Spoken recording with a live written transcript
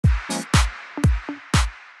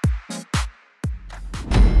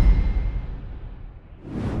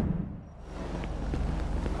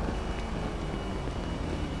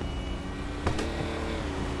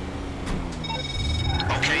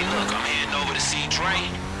Dre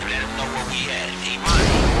and let him know where we at.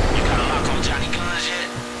 Imani, you got a lock on Johnny Guns yet?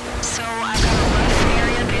 So I've got a rough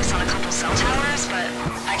area based on a couple cell towers, but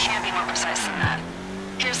I can't be more precise than that.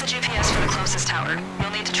 Here's the GPS for the closest tower.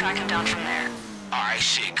 You'll need to track him down from there. Alright,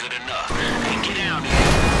 shit, good enough. Hey, get down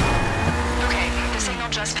here. Okay, the signal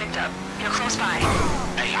just picked up. You're close by.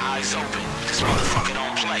 Hey, eyes open. This motherfucker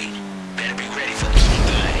don't play. Better be ready for the key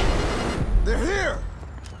thing. They're here!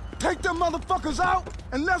 Take them motherfuckers out,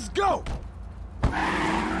 and let's go!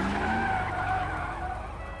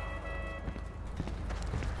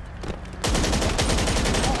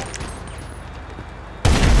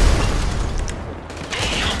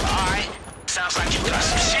 Sounds like you got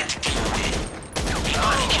some shit to deal with.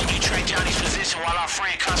 Lonnie, can you track Johnny's position while our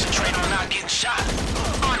friend concentrate on not getting shot?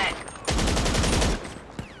 On it.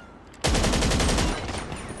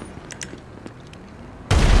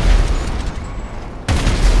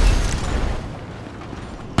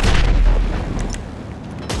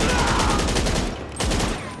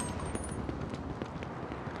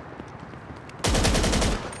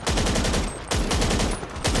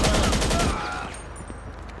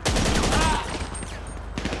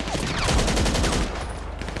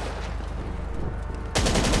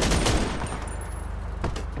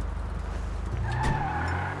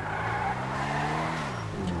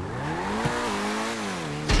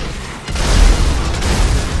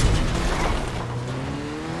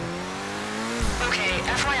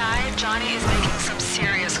 Johnny is making some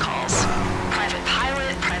serious calls. Private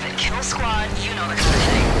pilot, private kill squad, you know the kind of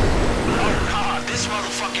thing. Oh, God, this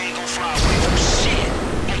motherfucker ain't gonna fly away from shit.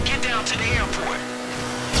 Hey, get down to the airport.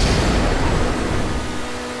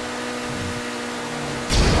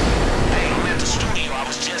 Hey, I'm at the studio. I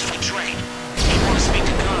was just for Dre. He wanna speak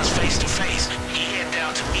to Guns face to face. He head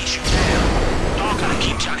down to meet you down. Y'all gotta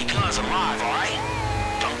keep Johnny Guns alive, alright?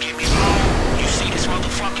 Don't get me wrong. You see this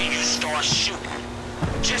motherfucker, you start shooting.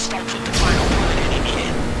 Just don't put the final bullet in him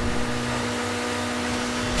yet.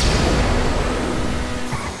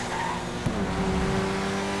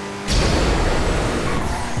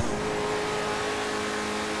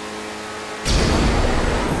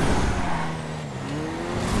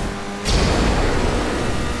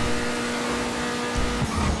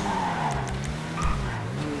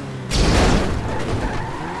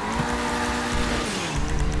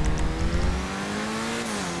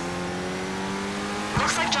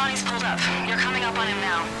 Looks like Johnny's pulled up. You're coming up on him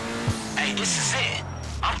now. Hey, this is it.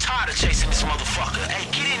 I'm tired of chasing this motherfucker. Hey,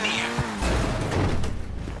 get in here.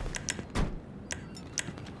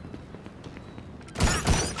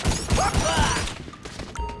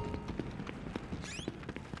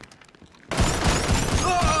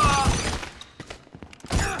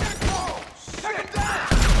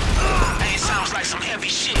 Hey, it sounds like some heavy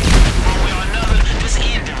shit. One way or another, this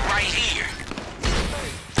ending right here.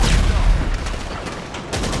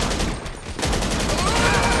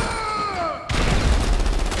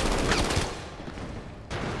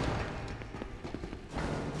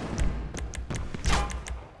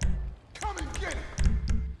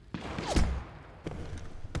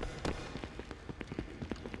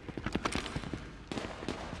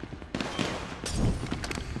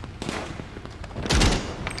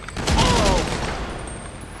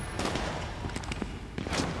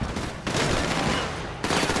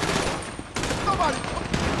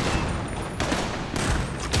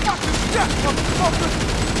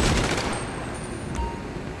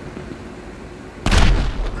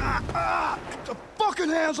 Get the fucking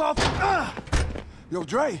hands off! Yo,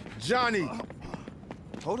 Dre. Johnny!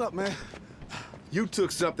 Hold up, man. You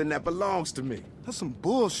took something that belongs to me. That's some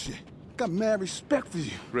bullshit. Got mad respect for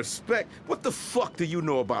you. Respect? What the fuck do you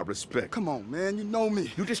know about respect? Come on, man. You know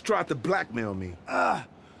me. You just tried to blackmail me. I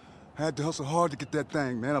had to hustle hard to get that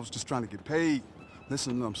thing, man. I was just trying to get paid.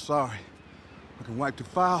 Listen, I'm sorry. I can wipe the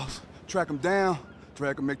files, track them down,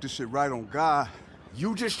 drag and make this shit right on God.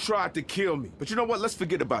 You just tried to kill me. But you know what? Let's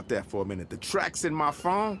forget about that for a minute. The track's in my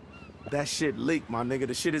phone. That shit leaked, my nigga.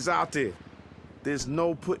 The shit is out there. There's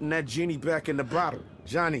no putting that genie back in the bottle.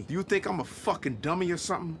 Johnny, do you think I'm a fucking dummy or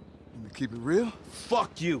something? Let me keep it real.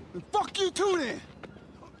 Fuck you. And fuck you too, then.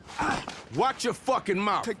 Watch your fucking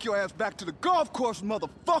mouth. Take your ass back to the golf course,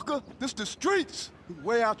 motherfucker. This the streets. You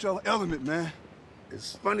way out your element, man.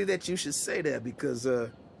 It's funny that you should say that because, I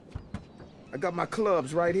got my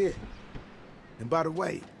clubs right here. And by the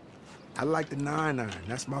way, I like the 9-iron.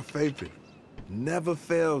 That's my favorite. Never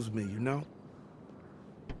fails me, you know?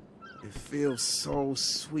 It feels so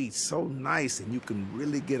sweet, so nice, and you can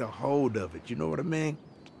really get a hold of it. You know what I mean?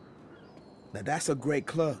 Now, that's a great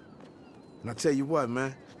club. And I tell you what,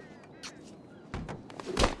 man.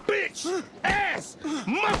 Bitch! Ass!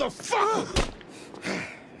 Motherfucker!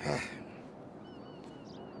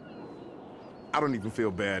 I don't even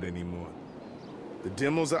feel bad anymore. The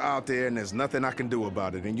demos are out there and there's nothing I can do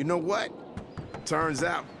about it. And you know what? Turns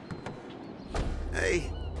out, hey,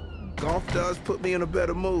 golf does put me in a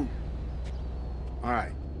better mood. All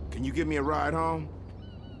right, can you give me a ride home?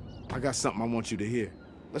 I got something I want you to hear.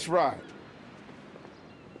 Let's ride.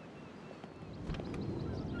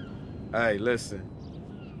 Hey, listen.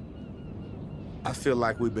 I feel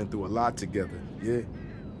like we've been through a lot together, yeah?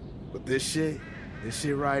 But this shit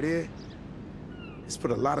right here, it's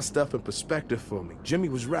put a lot of stuff in perspective for me. Jimmy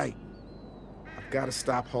was right. I've got to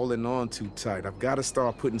stop holding on too tight. I've got to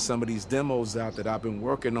start putting some of these demos out that I've been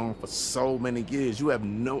working on for so many years. You have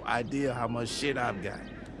no idea how much shit I've got.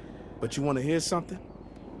 But you want to hear something?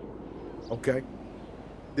 Okay.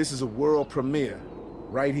 This is a world premiere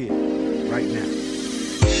right here, right now.